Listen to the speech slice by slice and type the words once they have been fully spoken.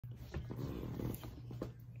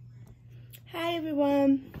Hi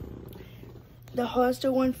everyone, the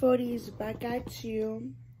Holster 140 is back at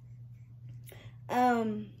you.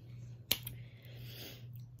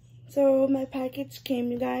 So my package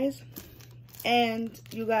came, you guys, and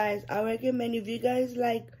you guys, I recommend if you guys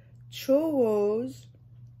like churros,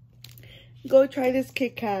 go try this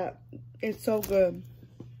Kit Kat. It's so good.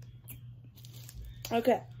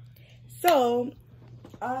 Okay, so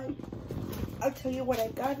I'll tell you what I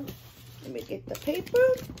got. Let me get the paper.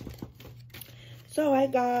 So I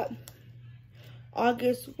got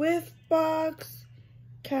August Whiff Box,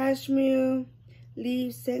 Cashmere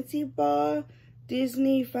Leaf Scentsy Bar,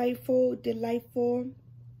 Disney Frightful Delightful,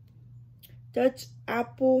 Dutch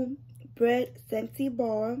Apple Bread Scentsy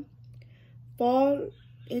Bar, Fall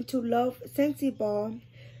Into Love Scentsy Bar,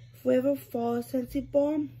 Forever Fall Scentsy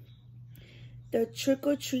Bar, the Trick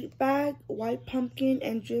or Treat Bag, White Pumpkin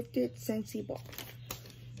and Drifted Scentsy Bar.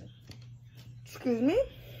 Excuse me.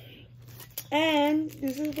 And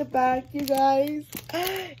this is the bag, you guys.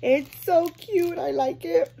 It's so cute. I like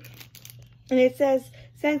it. And it says,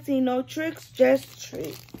 Scentsy, no tricks, just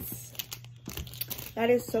treats. That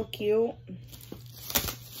is so cute.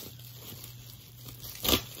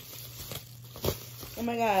 Oh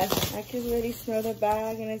my gosh. I can really smell the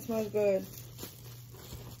bag and it smells good.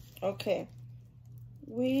 Okay.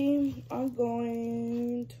 We are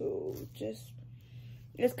going to just...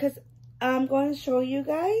 It's because I'm going to show you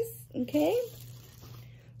guys. Okay,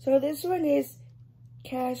 so this one is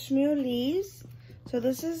Cashmere Leaves. So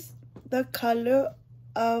this is the color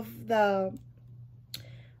of the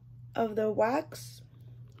wax.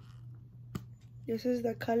 This is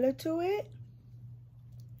the color to it.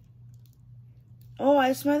 Oh,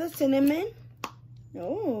 I smell the cinnamon.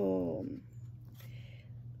 Oh,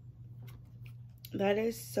 that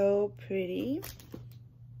is so pretty.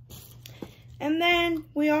 And then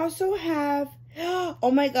we also have,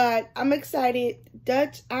 oh my God, I'm excited.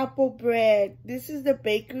 Dutch Apple Bread. This is the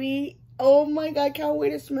bakery. Oh my God, can't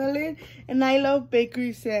wait to smell it. And I love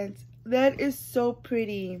bakery scents. That is so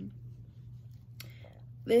pretty.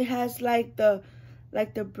 It has like the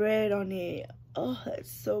bread on it. Oh,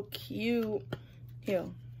 that's so cute. Here.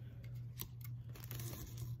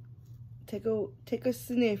 Take a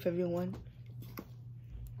sniff, everyone.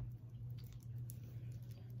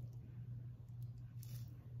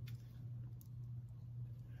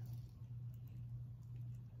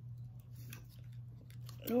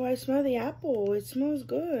 Oh, I smell the apple. It smells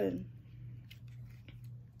good.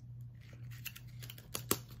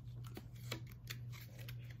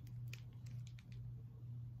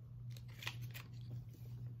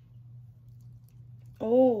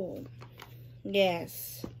 Oh,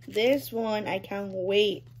 yes. This one, I can't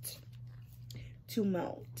wait to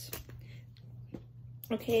melt.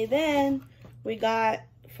 Okay, then we got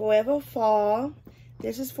Forever Fall.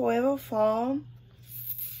 This is Forever Fall.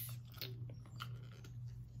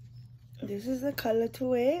 This is the color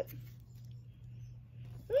to it.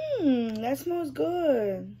 That smells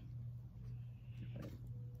good.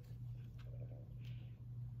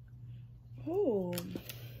 Oh.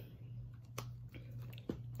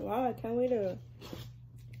 Wow, I can't wait to.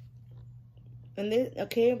 And this,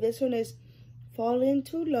 okay, this one is Fall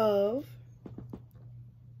Into Love.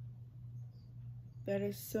 That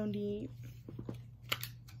is so neat.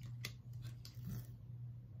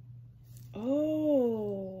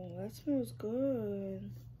 Oh, that smells good.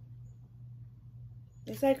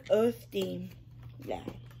 It's like earthy. Yeah.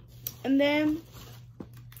 And then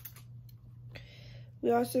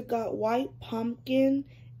we also got White Pumpkin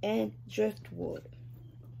and Driftwood.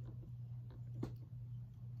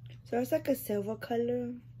 So it's like a silver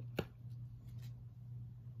color.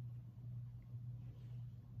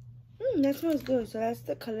 That smells good. So that's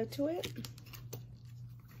the color to it.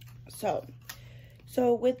 So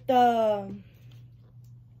with the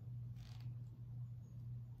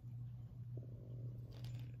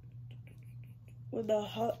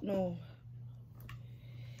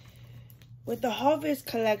Harvest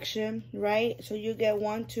collection, right? So you get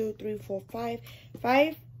 1, 2, 3, 4,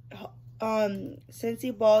 5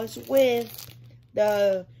 Scentsy balls with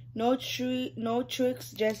the no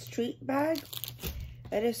tricks, just treat bag.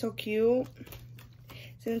 That is so cute.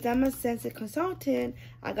 Since I'm a Scentsy consultant,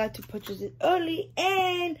 I got to purchase it early.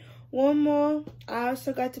 And one more, I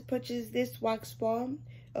also got to purchase this wax bar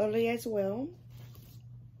early as well.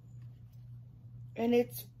 And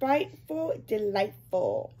it's Frightful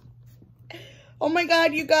Delightful. Oh my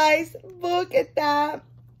God, you guys, look at that.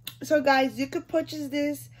 So guys, you could purchase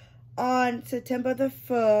this on September the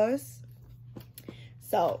 1st.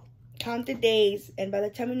 So count the days, and by the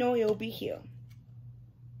time you know, it will be here.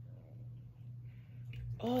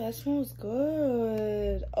 Oh, that smells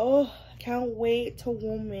good. Oh, can't wait to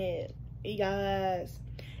warm it. Yes.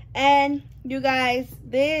 And you guys,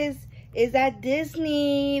 this is at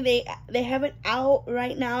Disney. They have it out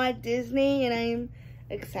right now at Disney, and I'm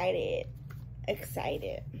excited.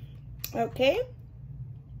 Excited. Okay.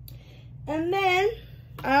 And then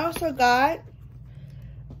I also got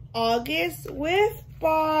August whiff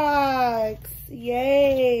box.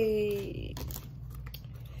 Yay.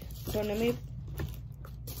 So let me,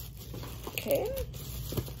 okay.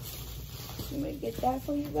 Let me get that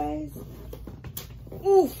for you guys.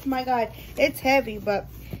 Oof, my God. It's heavy, but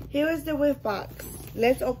here is the whiff box.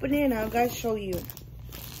 Let's open it and I'll guys show you.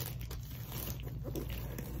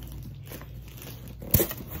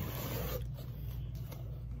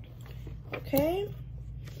 Okay.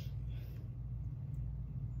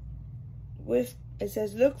 With it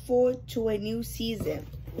says look forward to a new season.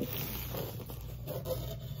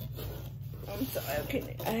 I'm sorry,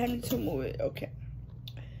 okay, I need to move it. Okay.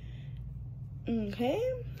 Okay.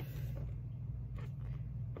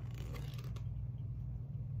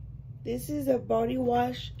 This is a body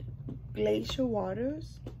wash, Glacier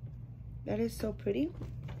Waters. That is so pretty.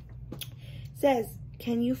 It says,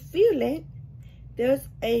 can you feel it? There's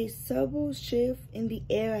a subtle shift in the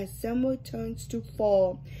air as summer turns to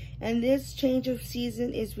fall, and this change of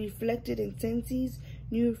season is reflected in Scentsy's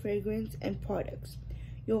new fragrance and products.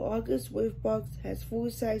 Your August whiff box has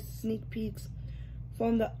full-size sneak peeks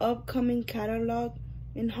from the upcoming catalog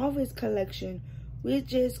and harvest collection. We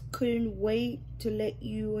just couldn't wait to let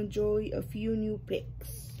you enjoy a few new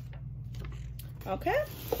picks. Okay?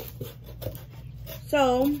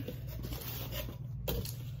 So,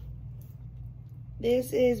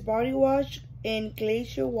 this is body wash in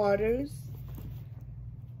Glacier Waters.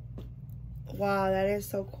 Wow, that is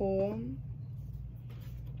so cool.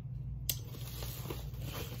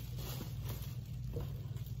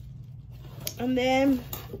 And then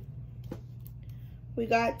we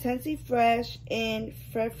got Scentsy Fresh and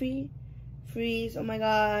Freffy Freeze. Oh my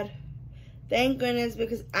God. Thank goodness,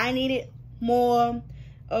 because I needed more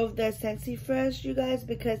of the Scentsy Fresh, you guys,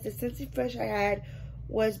 because the Scentsy Fresh I had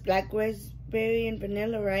was black raspberry and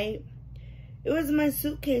vanilla, right? It was in my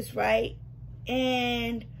suitcase, right?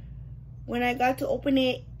 And when I got to open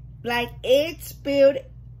it, like, it spilled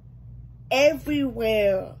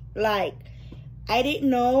everywhere. Like, I didn't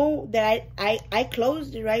know that I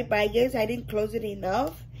closed it, right? But I guess I didn't close it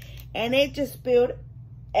enough. And it just spilled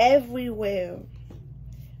everywhere.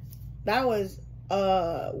 That was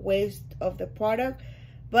a waste of the product.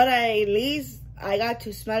 But at least I got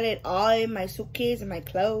to smell it all in my suitcase and my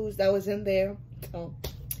clothes that was in there. So,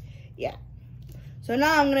 yeah. So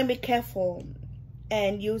now I'm going to be careful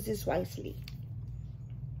and use this wisely.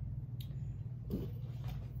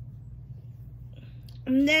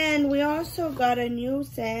 And then we also got a new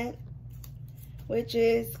scent, which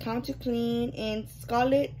is Counter Clean in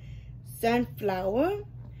Scarlet Sunflower.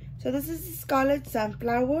 So this is the Scarlet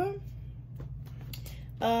Sunflower.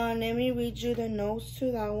 Let me read you the notes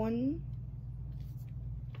to that one.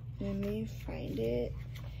 Let me find it.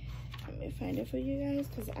 Let me find it for you guys,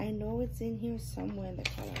 because I know it's in here somewhere in the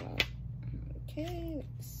catalog. Okay,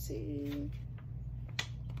 let's see.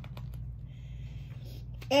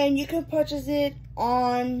 And you can purchase it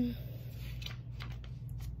on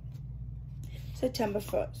September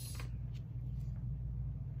 1st.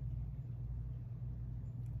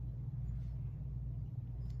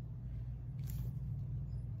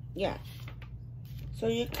 Yeah. So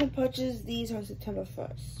you can purchase these on September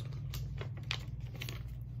 1st.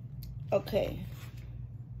 Okay.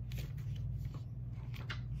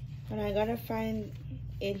 And I gotta find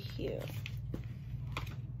it here.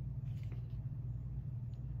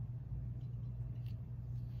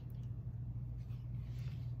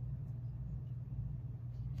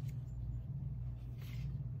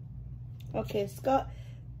 Okay,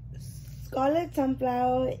 Scarlet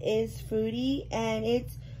Sunflower is fruity, and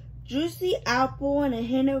it's juicy apple and a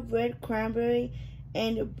hint of red cranberry,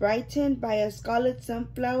 and brightened by a scarlet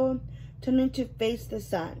sunflower turning to face the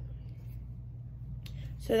sun.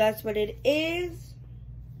 So that's what it is.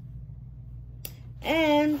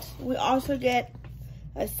 And we also get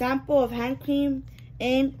a sample of hand cream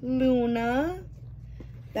in Luna.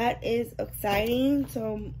 That is exciting.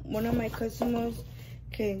 So one of my customers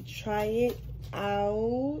can try it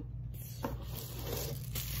out.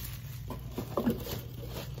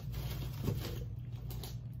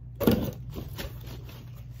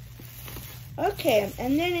 Okay,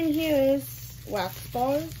 and then in here is wax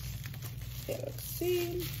bars. Okay, let's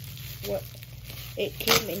see what it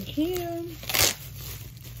came in here.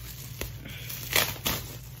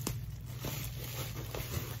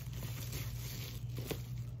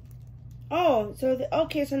 Oh, so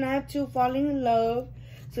okay, so now I have to Falling in Love.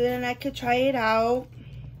 So then I could try it out.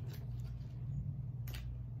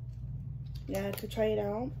 Yeah, I could try it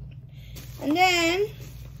out. And then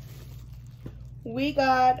we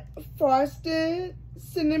got Frosted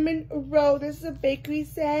Cinnamon Roll. This is a bakery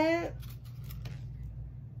set.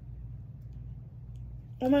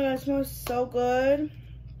 Oh my god, it smells so good.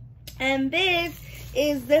 And this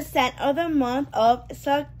is the scent of the month of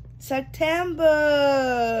September.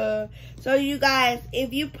 So you guys,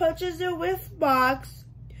 if you purchase a whiff box,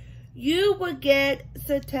 you will get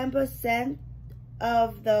September scent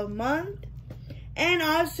of the month. And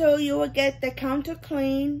also you will get the counter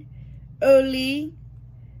clean early.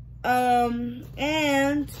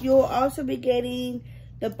 And you'll also be getting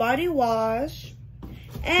the body wash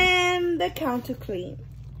and the counter clean.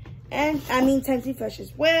 And I mean Scentsy Fresh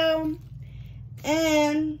as well.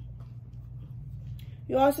 And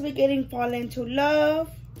you'll also be getting Fall Into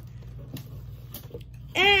Love.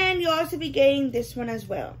 And you'll also be getting this one as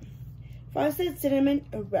well. Frosted Cinnamon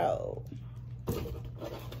Roll.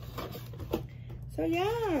 So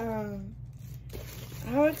yeah.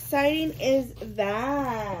 How exciting is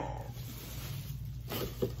that?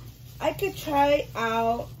 I could try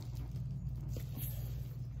out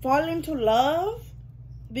Fall Into Love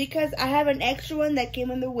because I have an extra one that came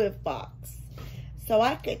in the whiff box. So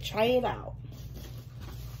I could try it out.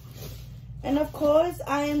 And of course,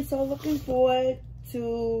 I am so looking forward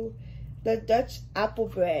to the Dutch apple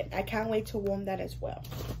bread. I can't wait to warm that as well.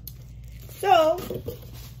 So,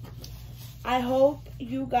 I hope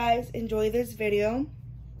you guys enjoy this video.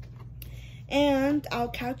 And I'll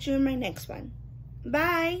catch you in my next one.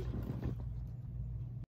 Bye!